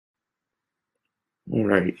All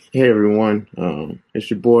right. Hey, everyone. It's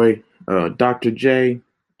your boy, Dr. J,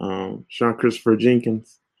 Sean Christopher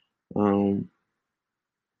Jenkins. Um,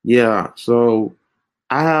 yeah, so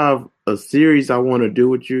I have a series I want to do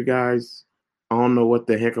with you guys. I don't know what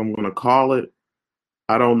the heck I'm going to call it.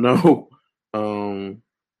 I don't know um,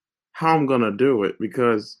 how I'm going to do it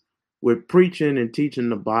because with preaching and teaching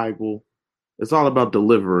the Bible, it's all about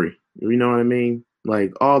delivery. You know what I mean?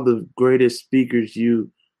 Like all the greatest speakers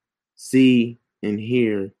you see and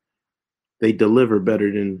hear, they deliver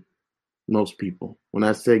better than most people. When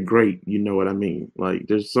I say great, you know what I mean. Like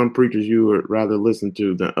there's some preachers you would rather listen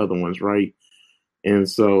to than other ones, right? And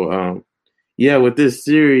so, yeah, with this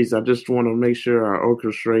series, I just want to make sure I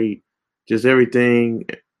orchestrate just everything,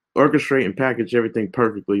 orchestrate and package everything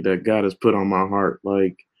perfectly that God has put on my heart.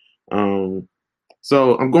 Um,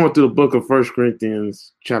 so I'm going through the book of First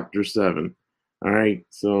Corinthians, chapter 7. All right,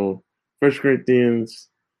 so First Corinthians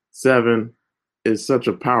 7 is such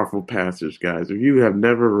a powerful passage, guys. If you have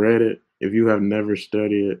never read it, if you have never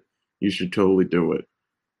studied it, you should totally do it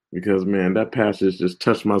because man, that passage just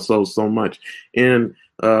touched my soul so much. And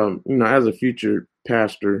as a future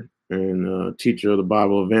pastor and teacher of the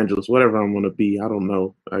Bible, evangelist, whatever I'm going to be, I don't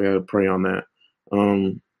know. I got to pray on that,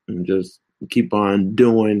 and just keep on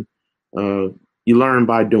doing. Uh, you learn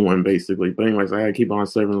by doing, basically. But anyways, I got to keep on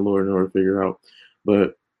serving the Lord in order to figure out.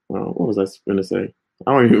 But what was I going to say?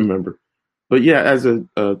 I don't even remember. But yeah, as a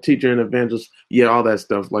teacher and evangelist, yeah, all that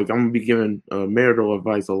stuff. Like I'm gonna be giving marital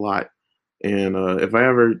advice a lot, and if I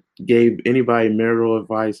ever gave anybody marital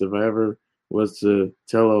advice, if I ever was to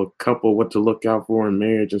tell a couple what to look out for in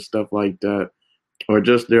marriage and stuff like that, or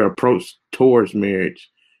just their approach towards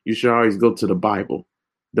marriage, you should always go to the Bible.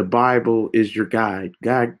 The Bible is your guide.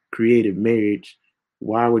 God created marriage.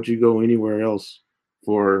 Why would you go anywhere else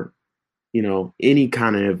for, any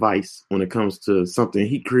kind of advice when it comes to something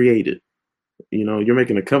He created? You're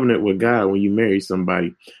making a covenant with God when you marry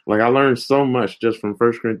somebody. Like I learned so much just from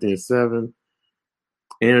First Corinthians 7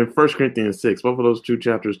 and First Corinthians 6. Both of those two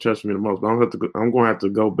chapters touched me the most. But I'm going to have to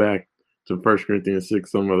go back to First Corinthians 6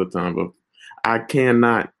 some other time. But I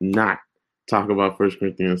cannot not talk about First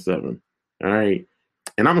Corinthians 7. All right.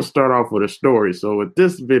 And I'm going to start off with a story. So with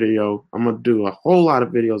this video, I'm going to do a whole lot of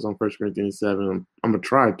videos on First Corinthians 7. I'm going to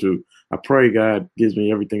try to. I pray God gives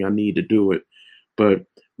me everything I need to do it. But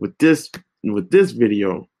with this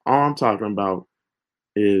video, all I'm talking about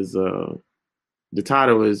is the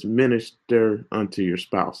title is Minister Unto Your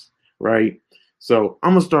Spouse, right? So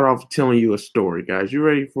I'm gonna start off telling you a story, guys. You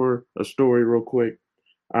ready for a story real quick?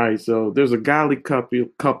 All right, so there's a godly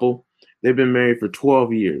couple. They've been married for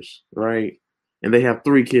 12 years, right? And they have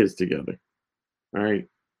 3 kids together. All right.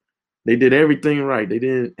 They did everything right. They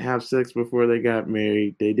didn't have sex before they got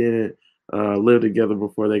married. They didn't live together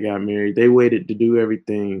before they got married. They waited to do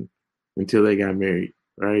everything until they got married,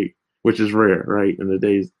 right? Which is rare, right? In the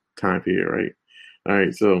day's time period, right? All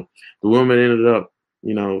right. So the woman ended up,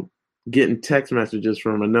 you know, getting text messages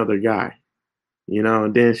from another guy,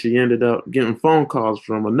 and then she ended up getting phone calls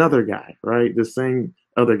from another guy, right? The same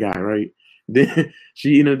other guy, right? Then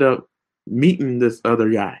she ended up meeting this other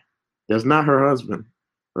guy. That's not her husband,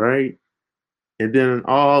 right? And then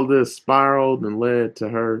all this spiraled and led to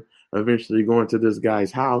her eventually going to this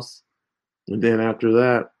guy's house. And then after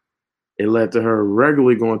that, it led to her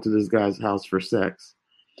regularly going to this guy's house for sex.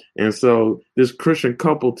 And so this Christian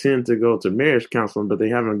couple tend to go to marriage counseling, but they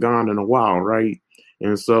haven't gone in a while, right?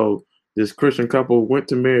 And so this Christian couple went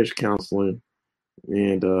to marriage counseling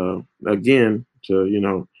and again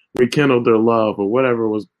to, rekindle their love or whatever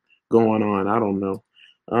was going on. I don't know.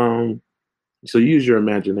 So use your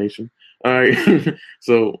imagination. All right.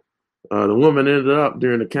 So the woman ended up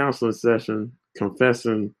during the counseling session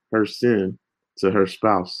confessing her sin to her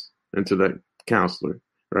spouse and to the counselor,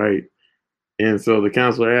 right? And so the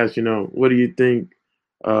counselor asked, what do you think?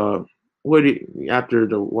 After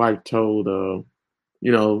the wife told,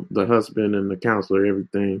 the husband and the counselor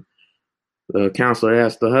everything, the counselor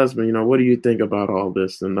asked the husband, what do you think about all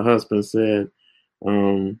this? And the husband said,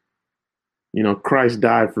 um, Christ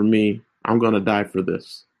died for me. I'm going to die for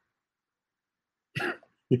this.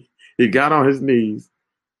 He got on his knees,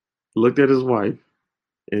 looked at his wife,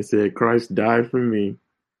 and said, Christ died for me,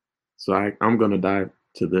 so I'm going to die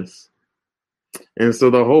to this. And so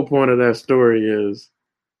the whole point of that story is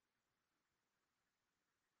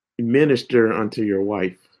minister unto your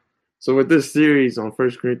wife. So with this series on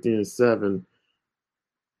First Corinthians 7,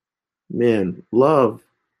 man, love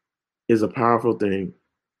is a powerful thing.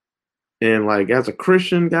 And like as a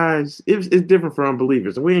Christian, guys, it's different for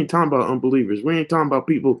unbelievers. And we ain't talking about unbelievers. We ain't talking about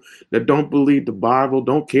people that don't believe the Bible,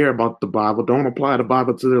 don't care about the Bible, don't apply the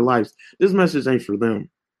Bible to their lives. This message ain't for them.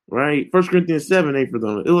 right? First Corinthians 7 ain't for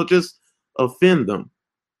them. It will just offend them,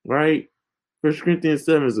 right? First Corinthians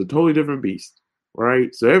 7 is a totally different beast,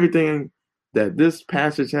 right? So everything that this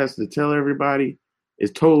passage has to tell everybody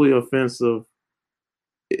is totally offensive.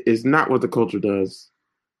 It's not what the culture does.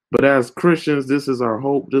 But as Christians, this is our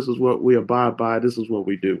hope. This is what we abide by. This is what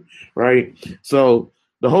we do, right? So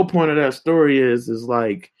the whole point of that story is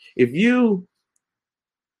like, if you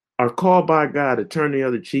are called by God to turn the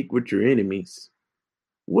other cheek with your enemies,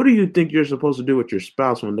 what do you think you're supposed to do with your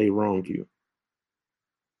spouse when they wrong you?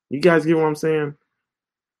 You guys get what I'm saying?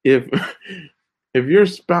 If if your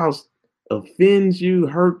spouse offends you,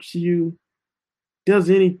 hurts you, does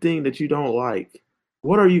anything that you don't like,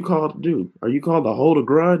 what are you called to do? Are you called to hold a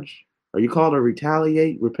grudge? Are you called to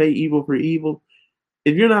retaliate, repay evil for evil?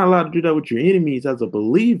 If you're not allowed to do that with your enemies as a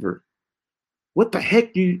believer, what the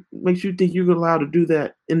heck makes you think you're allowed to do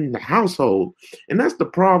that in the household? And that's the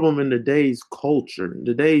problem in today's culture, in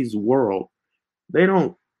today's world. They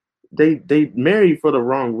don't they marry for the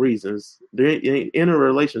wrong reasons. They're in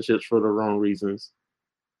relationships for the wrong reasons.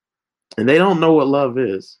 And they don't know what love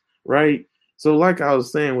is, right? So like I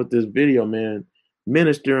was saying with this video, man,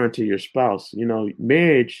 minister unto your spouse. You know,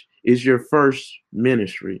 marriage is your first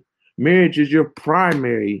ministry. Marriage is your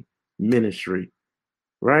primary ministry,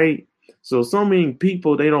 right? So many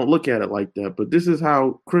people, they don't look at it like that, but this is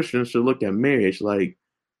how Christians should look at marriage. Like,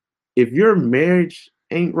 if your marriage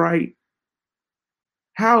ain't right,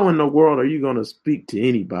 how in the world are you going to speak to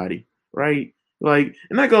anybody, right? Like,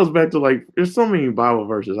 and that goes back to, like, there's so many Bible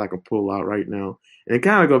verses I could pull out right now, and it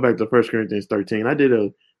kind of go back to 1 Corinthians 13. I did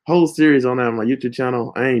a whole series on that on my YouTube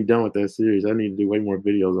channel. I ain't done with that series. I need to do way more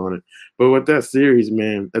videos on it. But with that series,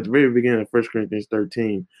 man, at the very beginning of 1 Corinthians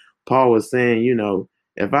 13, Paul was saying, you know,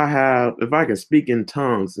 if I can speak in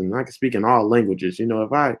tongues and I can speak in all languages, you know,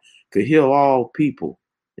 if I could heal all people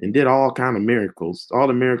and did all kind of miracles, all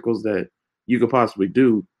the miracles that you could possibly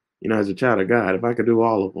do, you know, as a child of God, if I could do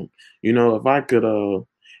all of them, you know, if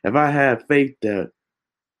I had faith that,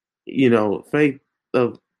 you know, faith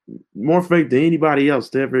of more faith than anybody else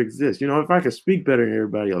to ever exist, you know, if I could speak better than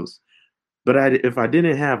everybody else, but if I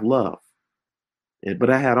didn't have love, but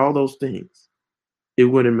I had all those things, it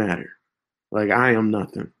wouldn't matter. Like, I am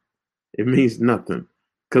nothing. It means nothing,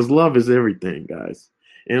 because love is everything, guys.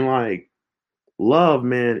 And like, love,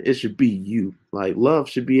 man, it should be you. Like, love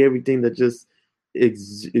should be everything that just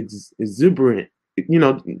exuberant. You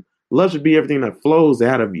know, love should be everything that flows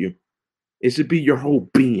out of you. It should be your whole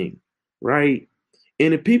being, right?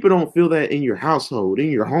 And if people don't feel that in your household,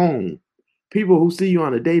 in your home, people who see you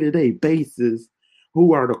on a day-to-day basis,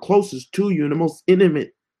 who are the closest to you and the most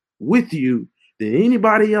intimate with you than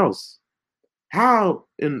anybody else, how?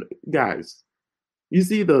 And guys, you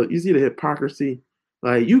see the hypocrisy.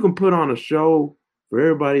 Like, you can put on a show for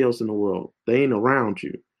everybody else in the world. They ain't around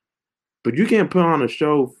you. But you can't put on a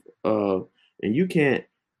show and you can't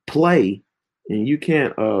play and you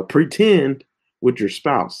can't pretend with your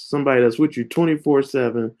spouse, somebody that's with you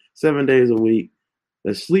 24/7, 7 days a week,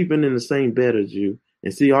 that's sleeping in the same bed as you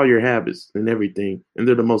and see all your habits and everything, and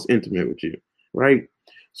they're the most intimate with you, right?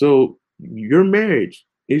 So your marriage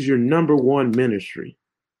is your number one ministry,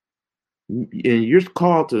 and you're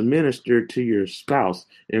called to minister to your spouse.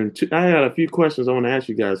 And I had a few questions I want to ask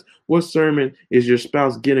you guys. What sermon is your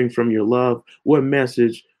spouse getting from your love? What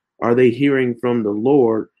message are they hearing from the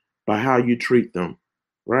Lord by how you treat them?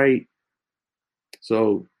 Right?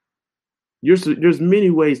 So there's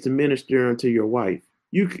many ways to minister unto your wife.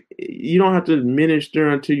 You don't have to minister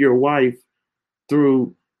unto your wife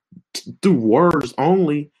through through words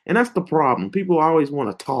only. And that's the problem. People always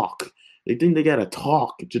want to talk. They think they got to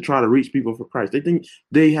talk to try to reach people for Christ. They think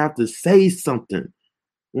they have to say something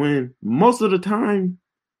when most of the time,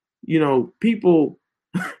 you know, people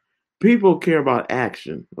care about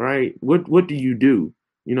action, right? What do you do?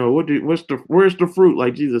 You know, where's the fruit,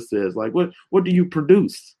 like Jesus says? Like, what do you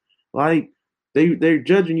produce? Like, they're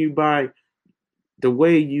judging you by the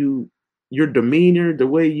way your demeanor, the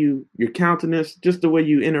way your countenance, just the way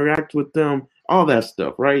you interact with them, all that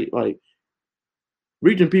stuff, right? Like,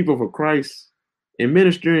 reaching people for Christ and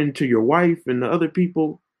ministering to your wife and the other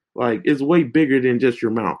people, like, is way bigger than just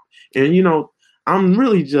your mouth. And you know, I'm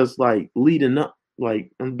really just like leading up,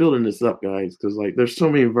 like, I'm building this up, guys, because like there's so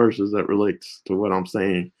many verses that relates to what I'm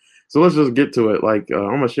saying. So let's just get to it. Like,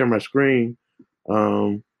 I'm gonna share my screen.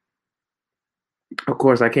 Um, of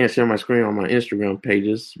course, I can't share my screen on my Instagram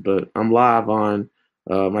pages, but I'm live on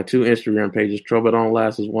my two Instagram pages. Trouble Don't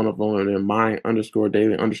Last is one of them, and then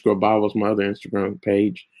my_daily_Bible is my other Instagram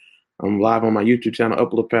page. I'm live on my YouTube channel,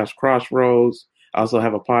 Upload Past Crossroads. I also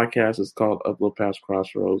have a podcast. It's called Upload Past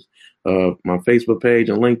Crossroads. My Facebook page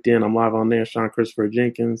and LinkedIn, I'm live on there, Sean Christopher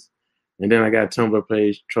Jenkins. And then I got a Tumblr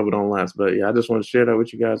page, Trouble Don't Last. But yeah, I just want to share that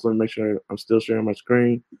with you guys. Let me make sure I'm still sharing my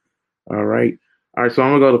screen. All right. All right. So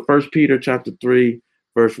I'm gonna go to 1 Peter chapter 3,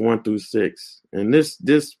 verse 1 through 6. And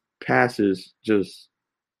this passage just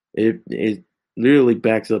it literally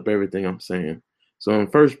backs up everything I'm saying. So in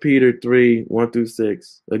 1 Peter 3, 1 through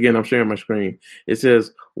 6, again, I'm sharing my screen. It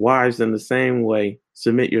says, wives, in the same way,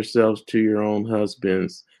 submit yourselves to your own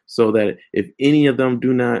husbands, so that if any of them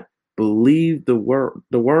do not believe the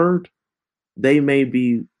word, they may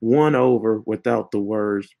be won over without the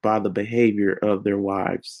words by the behavior of their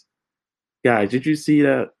wives. Guys, did you see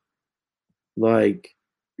that? Like,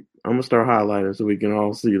 I'm gonna start highlighting so we can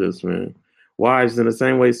all see this, man. Wives, in the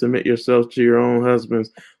same way, submit yourselves to your own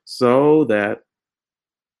husbands, so that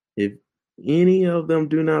if any of them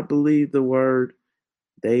do not believe the word,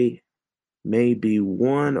 they may be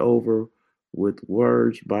won over with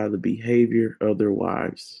words by the behavior of their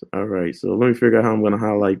wives. All right, so let me figure out how I'm gonna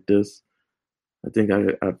highlight this. I think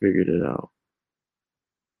I figured it out.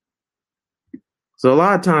 So a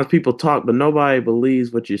lot of times people talk, but nobody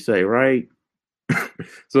believes what you say, right?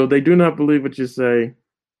 So if they do not believe what you say,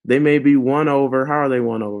 they may be won over. How are they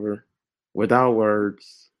won over? Without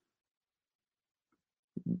words,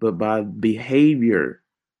 but by behavior.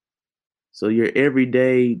 So your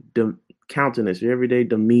everyday countenance, your everyday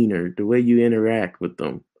demeanor, the way you interact with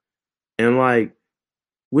them, and like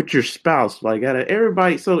with your spouse, like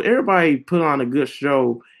everybody. So everybody put on a good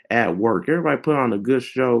show at work. Everybody put on a good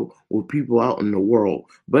show with people out in the world,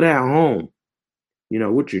 but at home,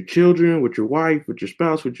 with your children, with your wife, with your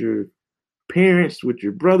spouse, with your parents, with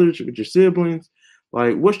your brothers, with your siblings,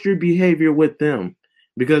 like what's your behavior with them?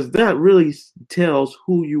 Because that really tells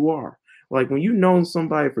who you are. Like when you've known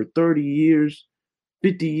somebody for 30 years,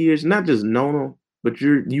 50 years, not just known them, but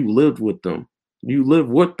you lived with them. You live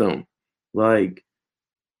with them. Like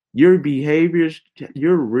your behaviors,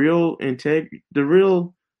 your real integrity,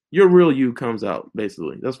 your real you comes out,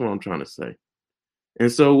 basically. That's what I'm trying to say.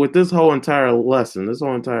 And so with this whole entire lesson, this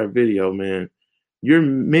whole entire video, man, your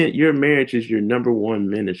marriage is your number one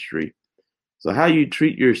ministry. So how you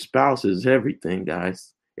treat your spouse is everything,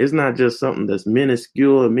 guys. It's not just something that's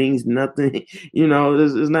minuscule. It means nothing.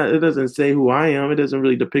 It's not. It doesn't say who I am. It doesn't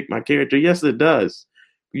really depict my character. Yes, it does.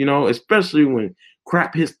 Especially when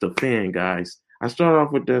crap hits the fan, guys. I start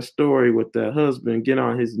off with that story with that husband getting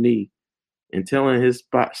on his knee and telling his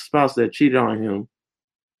spouse that cheated on him,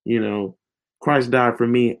 you know, Christ died for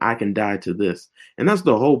me, I can die to this. And that's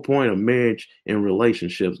the whole point of marriage and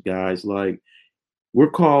relationships, guys. Like,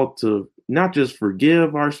 we're called to not just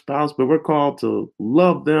forgive our spouse, but we're called to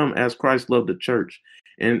love them as Christ loved the church.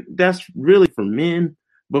 And that's really for men,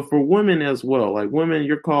 but for women as well. Like, women,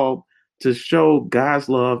 you're called to show God's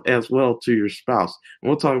love as well to your spouse. And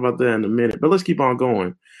we'll talk about that in a minute, but let's keep on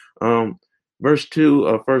going. Um, Verse 2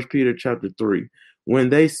 of 1 Peter chapter 3.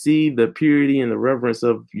 When they see the purity and the reverence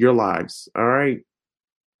of your lives, all right?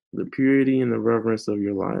 The purity and the reverence of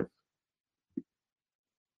your life.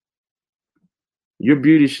 Your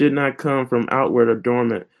beauty should not come from outward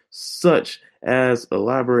adornment, such as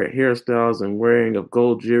elaborate hairstyles and wearing of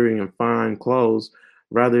gold jewelry and fine clothes.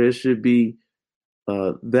 Rather, it should be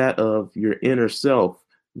that of your inner self,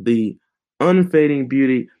 the unfading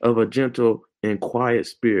beauty of a gentle and quiet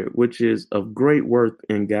spirit, which is of great worth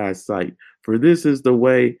in God's sight. For this is the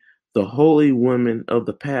way the holy women of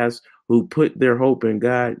the past who put their hope in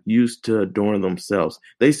God used to adorn themselves.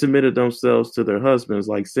 They submitted themselves to their husbands,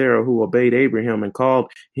 like Sarah, who obeyed Abraham and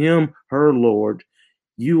called him her Lord.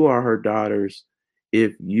 You are her daughters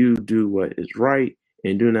if you do what is right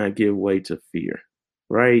and do not give way to fear.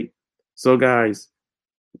 Right? So, guys,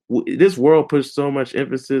 this world puts so much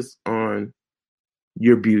emphasis on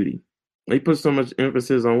your beauty. They put so much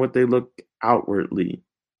emphasis on what they look outwardly.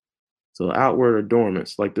 So outward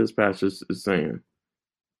adornments, like this passage is saying,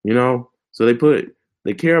 So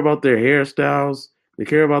they care about their hairstyles, they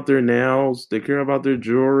care about their nails, they care about their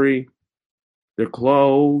jewelry, their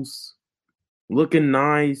clothes, looking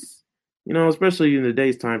nice. Especially in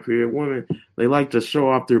today's time period, women, they like to show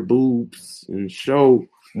off their boobs and show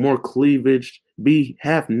more cleavage, be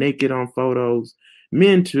half naked on photos.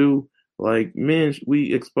 Men too, like men,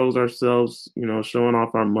 we expose ourselves, showing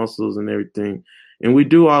off our muscles and everything. And we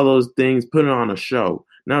do all those things, putting on a show,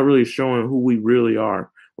 not really showing who we really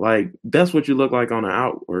are. Like, that's what you look like on the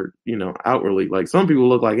outwardly. Like, some people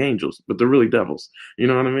look like angels, but they're really devils. You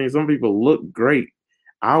know what I mean? Some people look great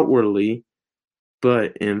outwardly,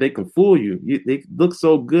 and they can fool you. They look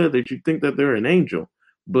so good that you think that they're an angel,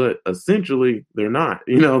 but essentially they're not.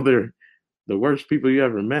 They're the worst people you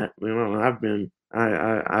ever met. I've been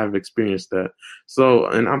I've experienced that. So,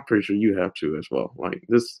 and I'm pretty sure you have too as well. Like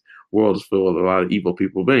this world is filled with a lot of evil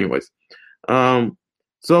people. But anyways, um,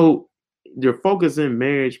 so your focus in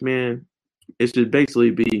marriage, man, it should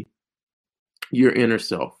basically be your inner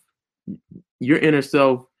self. Your inner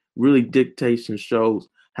self really dictates and shows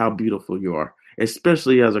how beautiful you are,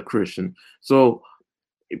 especially as a Christian. So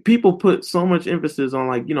people put so much emphasis on,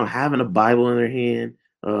 like, having a Bible in their hand,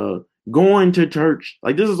 uh going to church.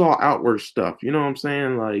 Like this is all outward stuff, you know what I'm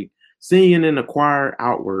saying? Like singing in the choir,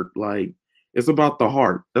 outward. Like it's about the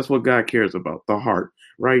heart. That's what God cares about, the heart,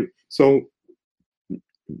 right? So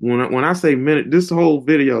when I say this whole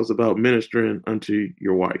video is about ministering unto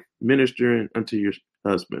your wife, ministering unto your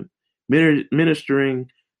husband, ministering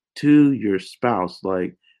to your spouse.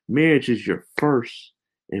 Like marriage is your first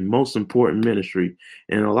and most important ministry.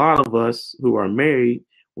 And a lot of us who are married,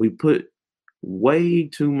 we put way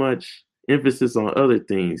too much emphasis on other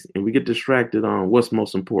things and we get distracted on what's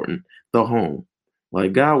most important, the home.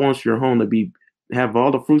 Like God wants your home to have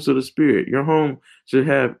all the fruits of the spirit. Your home should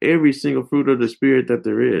have every single fruit of the spirit that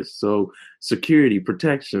there is. So security,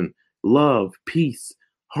 protection, love, peace,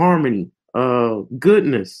 harmony,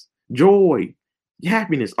 goodness, joy,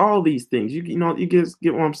 happiness, all these things. You get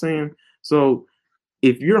what I'm saying? So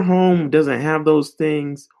if your home doesn't have those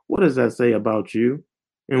things, what does that say about you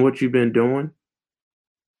and what you've been doing?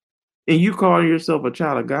 And you calling yourself a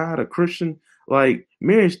child of God, a Christian, like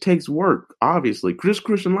marriage takes work. Obviously,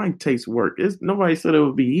 Christian life takes work. Nobody said it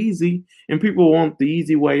would be easy, and people want the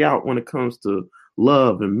easy way out when it comes to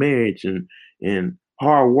love and marriage and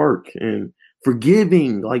hard work and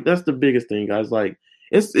forgiving. Like that's the biggest thing, guys. Like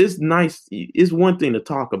it's nice. It's one thing to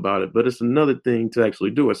talk about it, but it's another thing to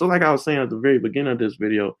actually do it. So, like I was saying at the very beginning of this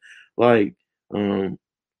video, like um,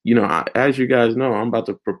 as you guys know, I'm about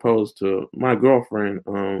to propose to my girlfriend.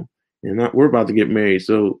 And we're about to get married.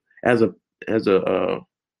 So as a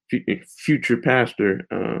future pastor,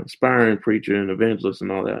 aspiring preacher and evangelist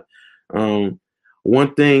and all that, um,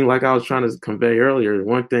 one thing, like I was trying to convey earlier,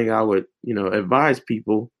 one thing I would advise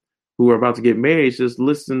people who are about to get married is just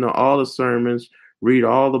listen to all the sermons, read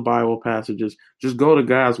all the Bible passages, just go to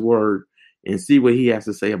God's word and see what He has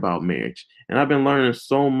to say about marriage. And I've been learning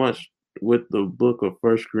so much with the book of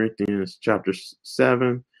First Corinthians, chapter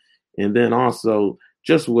 7, and then also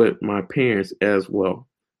just with my parents as well.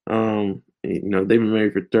 They've been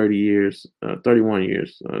married for 30 years, 31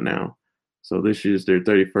 years now. So this is their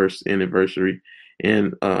 31st anniversary.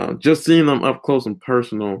 And just seeing them up close and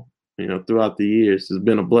personal, throughout the years has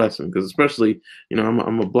been a blessing. Because especially, I'm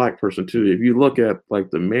a black person too. If you look at like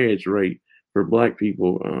the marriage rate for black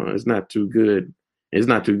people, it's not too good. It's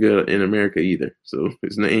not too good in America either. So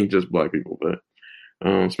it ain't just black people, but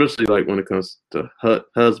especially like when it comes to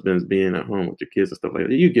husbands being at home with your kids and stuff like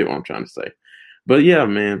that. You get what I'm trying to say. But yeah,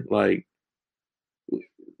 man, like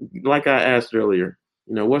I asked earlier,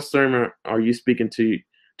 what sermon are you speaking to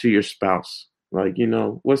your spouse? Like,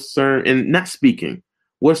 what sermon, and not speaking,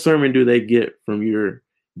 what sermon do they get from your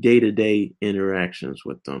day-to-day interactions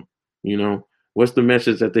with them? What's the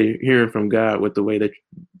message that they're hearing from God with the way that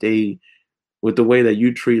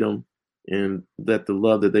you treat them and that the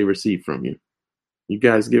love that they receive from you? You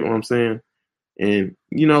guys get what I'm saying? And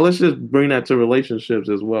let's just bring that to relationships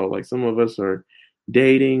as well. Like some of us are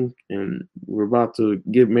dating and we're about to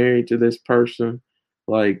get married to this person.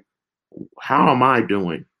 Like, how am I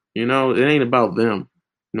doing? It ain't about them.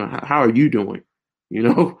 How are you doing? You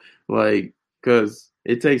know, like because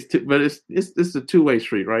it takes two, but it's a two-way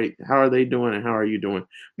street, right? How are they doing and how are you doing?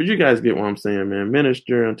 But you guys get what I'm saying, man.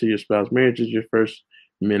 Minister unto your spouse. Marriage is your first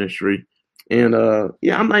ministry. And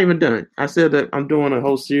yeah, I'm not even done. I said that I'm doing a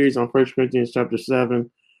whole series on First Corinthians chapter 7.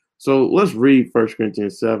 So let's read First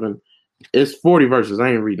Corinthians 7. It's 40 verses.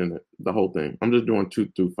 I ain't reading it, the whole thing. I'm just doing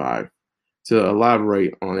 2 through 5 to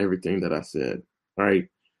elaborate on everything that I said. All right.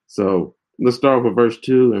 So let's start with verse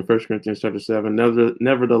 2 in First Corinthians chapter 7.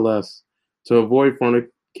 Nevertheless, to avoid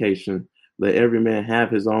fornication, let every man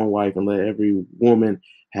have his own wife, and let every woman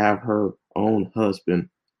have her own husband.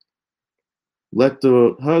 Let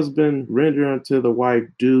the husband render unto the wife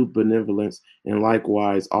due benevolence, and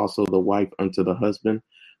likewise also the wife unto the husband.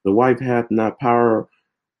 The wife hath not power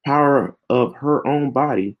of her own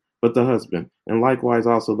body, but the husband. And likewise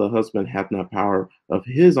also the husband hath not power of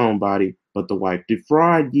his own body, but the wife.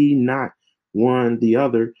 Defraud ye not one the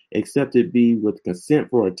other, except it be with consent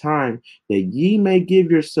for a time, that ye may give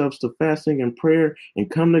yourselves to fasting and prayer, and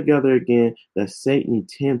come together again, that Satan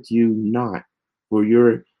tempt you not for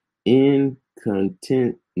your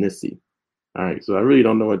incontinency. All right, so I really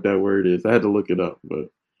don't know what that word is. I had to look it up, but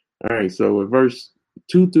all right, so with verse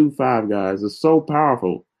 2 through 5, guys, is so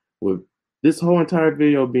powerful, with this whole entire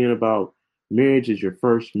video being about marriage is your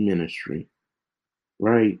first ministry,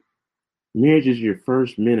 right? Marriage is your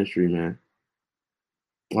first ministry, man.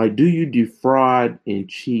 Like, do you defraud and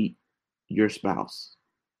cheat your spouse?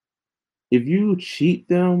 If you cheat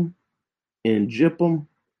them and jip them,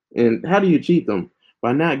 and how do you cheat them?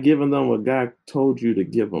 By not giving them what God told you to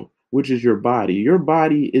give them, which is your body. Your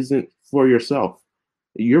body isn't for yourself.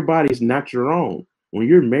 Your body is not your own. When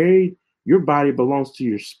you're married, your body belongs to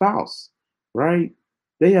your spouse, right?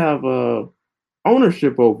 They have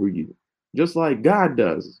ownership over you, just like God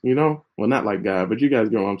does, you know? Well, not like God, but you guys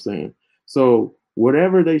get what I'm saying. So,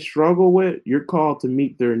 whatever they struggle with, you're called to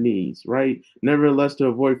meet their needs, right? Nevertheless, to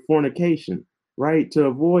avoid fornication, right? To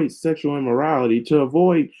avoid sexual immorality, to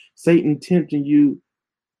avoid Satan tempting you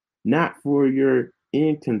not for your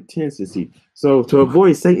inconsistency. So, to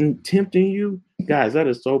avoid Satan tempting you, guys, that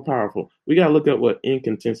is so powerful. We got to look at what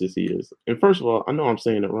inconsistency is. And first of all, I know I'm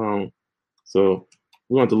saying it wrong. So,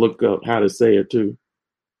 we want to look up how to say it too.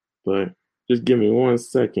 But just give me 1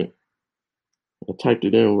 second. I typed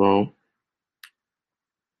it in wrong.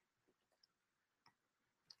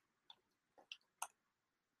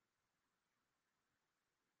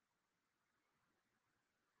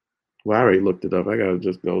 Well, I already looked it up. I gotta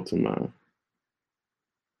just go to my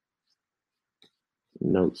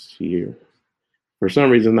notes here. For some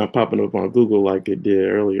reason, it's not popping up on Google like it did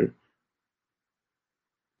earlier.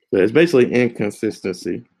 But it's basically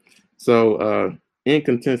inconsistency. So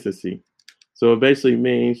inconsistency. So it basically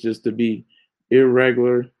means just to be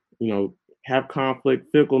irregular, have conflict,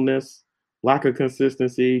 fickleness, lack of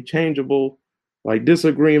consistency, changeable, like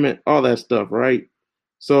disagreement, all that stuff, right?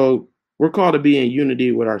 So we're called to be in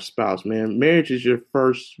unity with our spouse, man. Marriage is your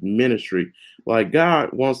first ministry. Like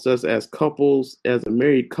God wants us as couples, as a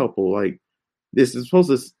married couple. Like this is supposed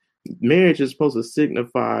to, marriage is supposed to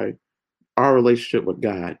signify our relationship with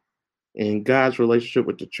God and God's relationship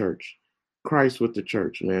with the church, Christ with the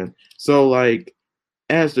church, man. So, like,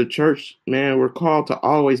 as the church, man, we're called to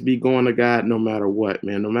always be going to God no matter what,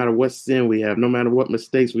 man. No matter what sin we have, no matter what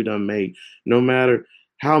mistakes we done made, no matter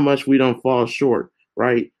how much we don't fall short,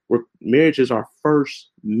 right? Marriage is our first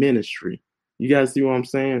ministry. You guys see what I'm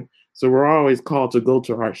saying? So we're always called to go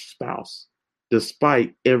to our spouse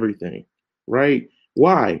despite everything, right?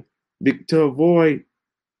 Why? To avoid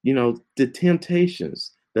the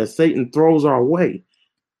temptations that Satan throws our way.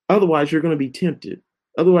 Otherwise, you're going to be tempted.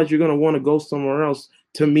 Otherwise, you're going to want to go somewhere else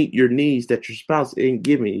to meet your needs that your spouse ain't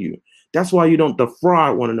giving you. That's why you don't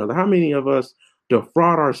defraud one another. How many of us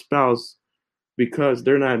defraud our spouse because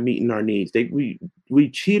they're not meeting our needs? We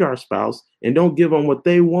cheat our spouse and don't give them what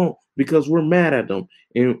they want because we're mad at them.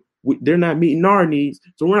 And they're not meeting our needs,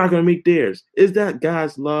 so we're not going to meet theirs. Is that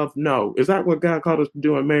God's love? No. Is that what God called us to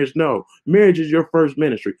do in marriage? No. Marriage is your first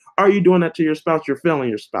ministry. Are you doing that to your spouse? You're failing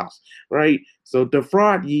your spouse, right? So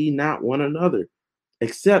defraud ye not one another,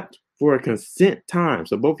 except for a consent time.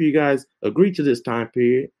 So both of you guys agree to this time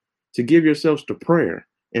period to give yourselves to prayer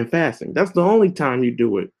and fasting. That's the only time you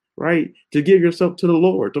do it, right? To give yourself to the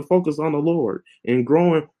Lord, to focus on the Lord and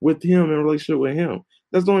growing with Him in relationship with Him.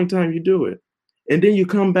 That's the only time you do it. And then you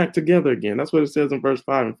come back together again. That's what it says in verse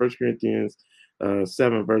 5 in 1 Corinthians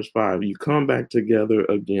 7, verse 5. You come back together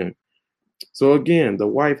again. So again, the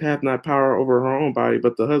wife hath not power over her own body,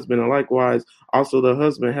 but the husband, and likewise also the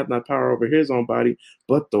husband hath not power over his own body,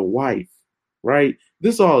 but the wife, right?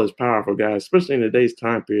 This all is powerful, guys, especially in today's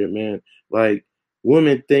time period, man. Like,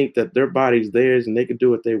 women think that their body's theirs and they can do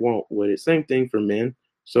what they want with it. Same thing for men.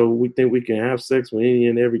 So we think we can have sex with any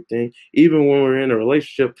and everything, even when we're in a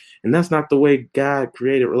relationship. And that's not the way God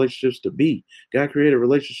created relationships to be. God created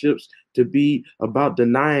relationships to be about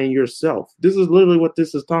denying yourself. This is literally what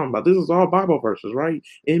this is talking about. This is all Bible verses, right?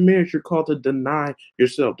 In marriage, you're called to deny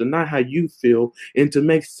yourself, deny how you feel, and to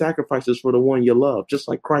make sacrifices for the one you love, just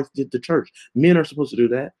like Christ did the church. Men are supposed to do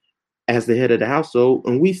that as the head of the household,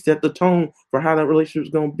 and we set the tone for how that relationship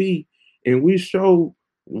is going to be, and we show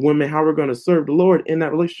women how we're going to serve the Lord in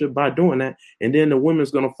that relationship by doing that, and then the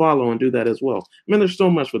women's going to follow and do that as well. Man, there's so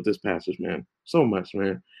much with this passage, man, so much,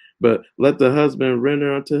 man. But let the husband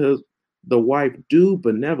render unto the wife due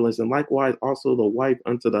benevolence, and likewise also the wife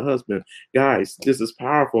unto the husband. Guys, this is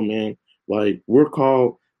powerful, man. Like, we're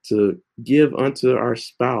called to give unto our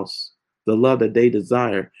spouse the love that they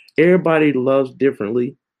desire. Everybody loves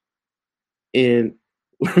differently, and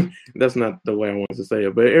that's not the way I want to say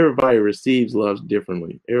it, but everybody receives love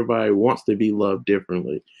differently. Everybody wants to be loved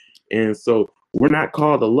differently. And so we're not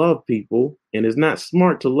called to love people, and it's not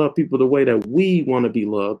smart to love people the way that we want to be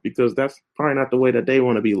loved, because that's probably not the way that they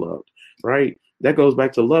want to be loved, right? That goes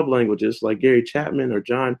back to love languages like Gary Chapman or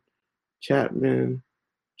John Chapman,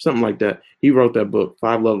 something like that. He wrote that book,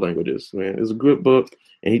 Five Love Languages. Man, it's a good book,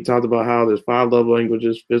 and he talked about how there's five love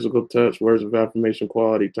languages: physical touch, words of affirmation,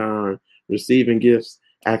 quality time, receiving gifts,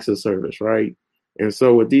 acts of service. Right. And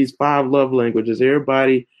so with these five love languages,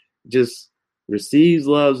 everybody just receives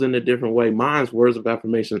loves in a different way. Mine's words of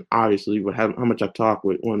affirmation, obviously, with how much I talk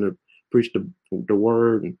with want to preach the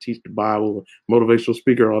word and teach the Bible, motivational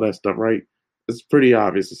speaker, all that stuff, right? It's pretty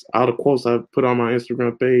obvious. It's all the quotes I put on my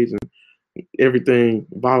Instagram page and everything,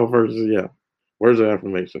 Bible verses, yeah, words of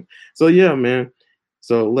affirmation. So yeah, man.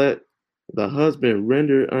 So let the husband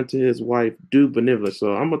render unto his wife due benevolence.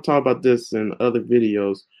 So I'm gonna talk about this in other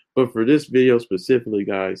videos, but for this video specifically,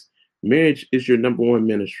 guys, marriage is your number one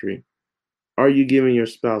ministry. Are you giving your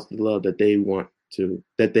spouse the love that they want to,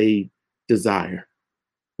 that they desire,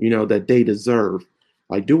 that they deserve?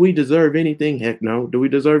 Like, do we deserve anything? Heck no. Do we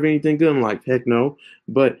deserve anything good in life? Heck no.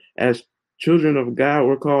 But as children of God,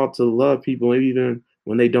 we're called to love people even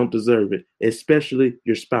when they don't deserve it, especially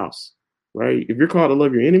your spouse, right? If you're called to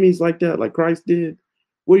love your enemies like that, like Christ did,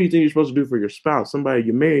 what do you think you're supposed to do for your spouse? Somebody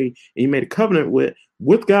you married and you made a covenant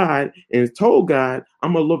with God and told God,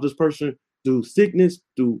 I'm going to love this person through sickness,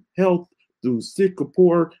 through health, through sick or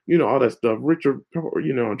poor, all that stuff, rich or poor,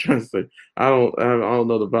 I'm trying to say. I don't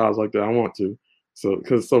know the vows like that. I want to. So,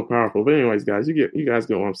 because it's so powerful. But anyways, guys, you guys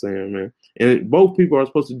get what I'm saying, man. And both people are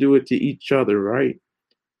supposed to do it to each other, right?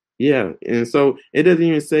 Yeah. And so it doesn't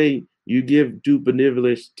even say you give due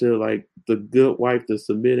benevolence to like the good wife, the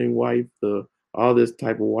submitting wife, the all this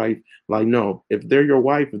type of wife. Like, no, if they're your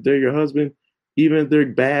wife, if they're your husband, even if they're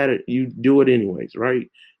bad, you do it anyways,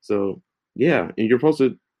 right? So yeah, and you're supposed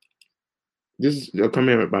to. This is a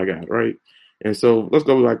commandment by God, right? And so let's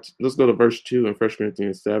go to verse 2 in 1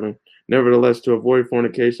 Corinthians 7. Nevertheless, to avoid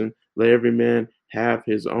fornication, let every man have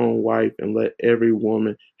his own wife, and let every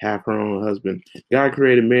woman have her own husband. God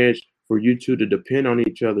created marriage for you two to depend on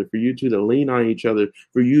each other, for you two to lean on each other,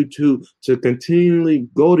 for you two to continually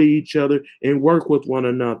go to each other and work with one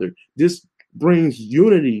another. This brings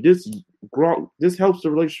unity. This helps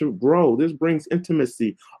the relationship grow. This brings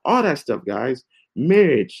intimacy. All that stuff, guys.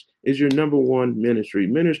 Marriage is your number one ministry.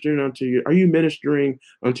 Are you ministering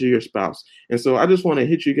unto your spouse? And so I just want to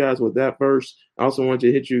hit you guys with that verse. I also want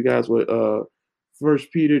to hit you guys with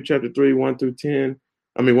First Peter chapter 3, 1 through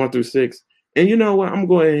 6. And you know what? I'm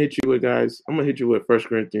going to hit you with, guys. I'm gonna hit you with 1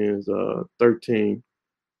 Corinthians 13,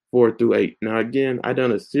 4 through 8. Now again, I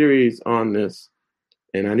done a series on this,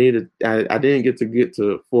 and I didn't get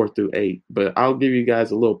to 4 through 8, but I'll give you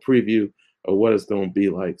guys a little preview of what it's gonna be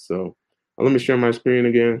like. So let me share my screen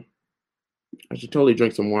again. I should totally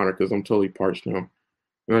drink some water because I'm totally parched now.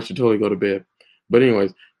 And I should totally go to bed. But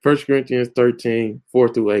anyways, 1 Corinthians 13, 4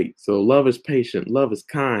 through 8. So love is patient. Love is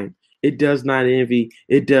kind. It does not envy.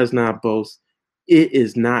 It does not boast. It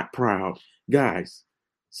is not proud. Guys,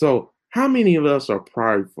 so how many of us are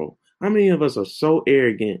prideful? How many of us are so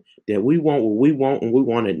arrogant that we want what we want and we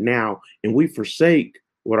want it now, and we forsake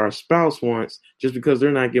what our spouse wants just because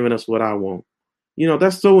they're not giving us what I want?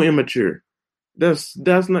 That's so immature. That's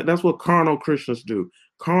what carnal Christians do.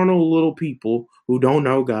 Carnal little people who don't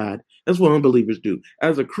know God. That's what unbelievers do.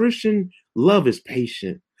 As a Christian, love is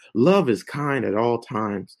patient. Love is kind at all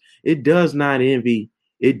times. It does not envy.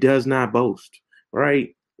 It does not boast.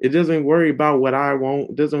 Right? It doesn't worry about what I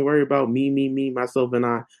want. It doesn't worry about me, myself, and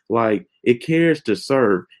I. Like, it cares to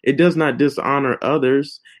serve. It does not dishonor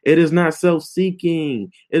others. It is not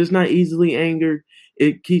self-seeking. It is not easily angered.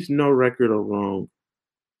 It keeps no record of wrong.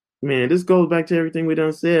 Man, this goes back to everything we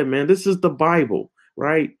done said, man. This is the Bible,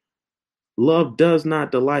 right? Love does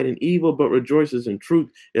not delight in evil, but rejoices in truth.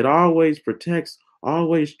 It always protects,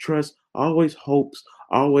 always trusts, always hopes,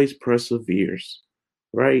 always perseveres,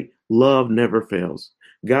 right? Love never fails.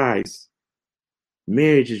 Guys,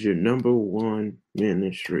 marriage is your number one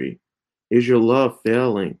ministry. Is your love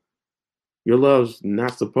failing? Your love's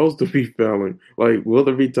not supposed to be failing. Like, will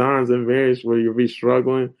there be times in marriage where you'll be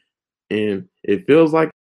struggling and it feels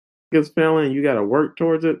like it's failing, you got to work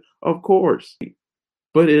towards it? Of course.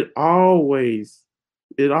 But it always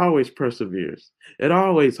perseveres. It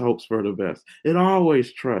always hopes for the best. It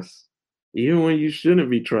always trusts, even when you shouldn't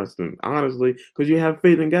be trusting, honestly, because you have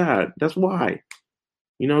faith in God. That's why.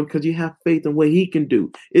 Because you have faith in what He can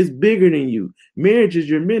do. It's bigger than you. Marriage is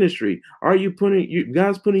your ministry. Are you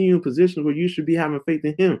God's putting you in positions where you should be having faith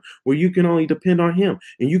in Him, where you can only depend on Him,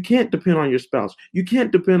 and you can't depend on your spouse. You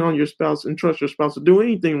can't depend on your spouse and trust your spouse to do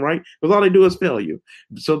anything right, because all they do is fail you.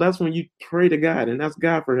 So that's when you pray to God and ask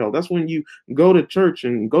God for help. That's when you go to church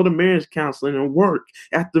and go to marriage counseling and work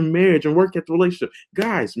at the marriage and work at the relationship.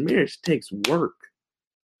 Guys, marriage takes work.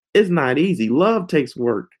 It's not easy. Love takes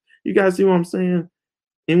work. You guys see what I'm saying?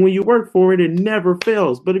 And when you work for it, it never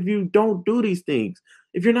fails. But if you don't do these things,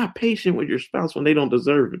 if you're not patient with your spouse when they don't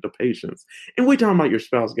deserve the patience, and we're talking about your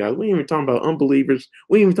spouse, guys. We ain't even talking about unbelievers.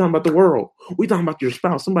 We ain't even talking about the world. We talking about your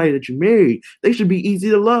spouse, somebody that you married. They should be easy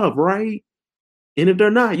to love, right? And if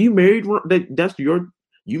they're not, you married. That's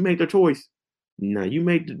you make the choice. Now you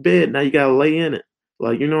make the bed. Now you gotta lay in it.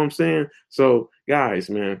 Like, you know what I'm saying? So, guys,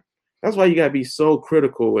 man, that's why you gotta be so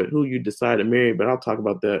critical with who you decide to marry. But I'll talk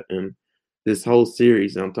about that in this whole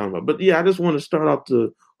series that I'm talking about. But yeah, I just want to start off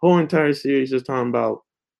the whole entire series just talking about,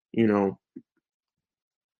 you know,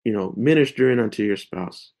 ministering unto your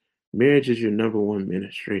spouse. Marriage is your number one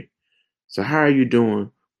ministry. So how are you doing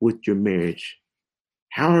with your marriage?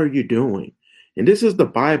 How are you doing? And this is the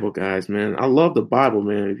Bible, guys, man. I love the Bible,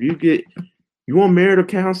 man. If you want marital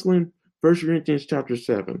counseling, 1 Corinthians chapter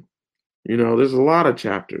 7. There's a lot of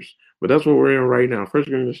chapters, but that's what we're in right now. 1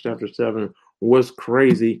 Corinthians chapter 7 was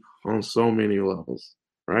crazy on so many levels,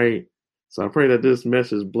 right? So I pray that this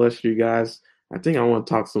message blessed you guys. I think I want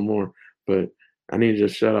to talk some more, but I need to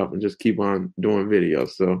just shut up and just keep on doing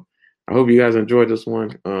videos. So I hope you guys enjoyed this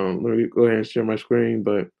one. Let me go ahead and share my screen,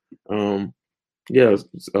 but yeah,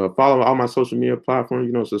 follow all my social media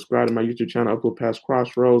platforms. Subscribe to my YouTube channel, Upload Past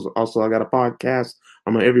Crossroads. Also, I got a podcast.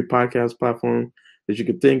 I'm on every podcast platform that you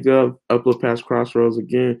could think of. Upload Past Crossroads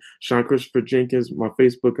again. Sean Christopher Jenkins, my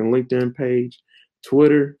Facebook and LinkedIn page,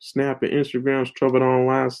 Twitter, Snap, and Instagram. Trouble on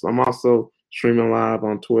Last. I'm also streaming live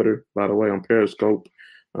on Twitter, by the way, on Periscope.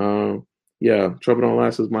 Yeah, Trouble on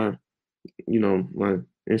Last is my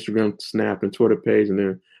Instagram, Snap, and Twitter page, and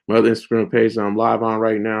then my other Instagram page that I'm live on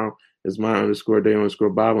right now is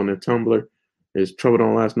my_day_Bible, and the Tumblr is Trouble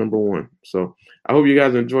Don't Last #1. So I hope you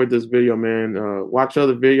guys enjoyed this video, man. Watch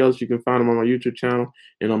other videos. You can find them on my YouTube channel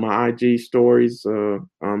and on my IG stories, on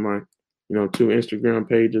my 2 Instagram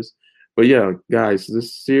pages. But yeah, guys,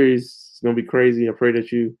 this series is gonna be crazy. I pray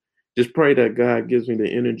that you just pray that God gives me the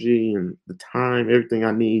energy and the time, everything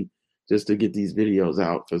I need just to get these videos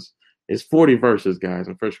out, because it's 40 verses, guys,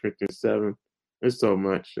 in 1 Corinthians 7. It's so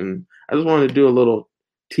much. And I just wanted to do a little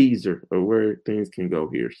teaser of where things can go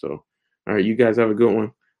here. So, all right, you guys have a good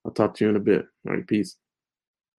one. I'll talk to you in a bit. All right, peace.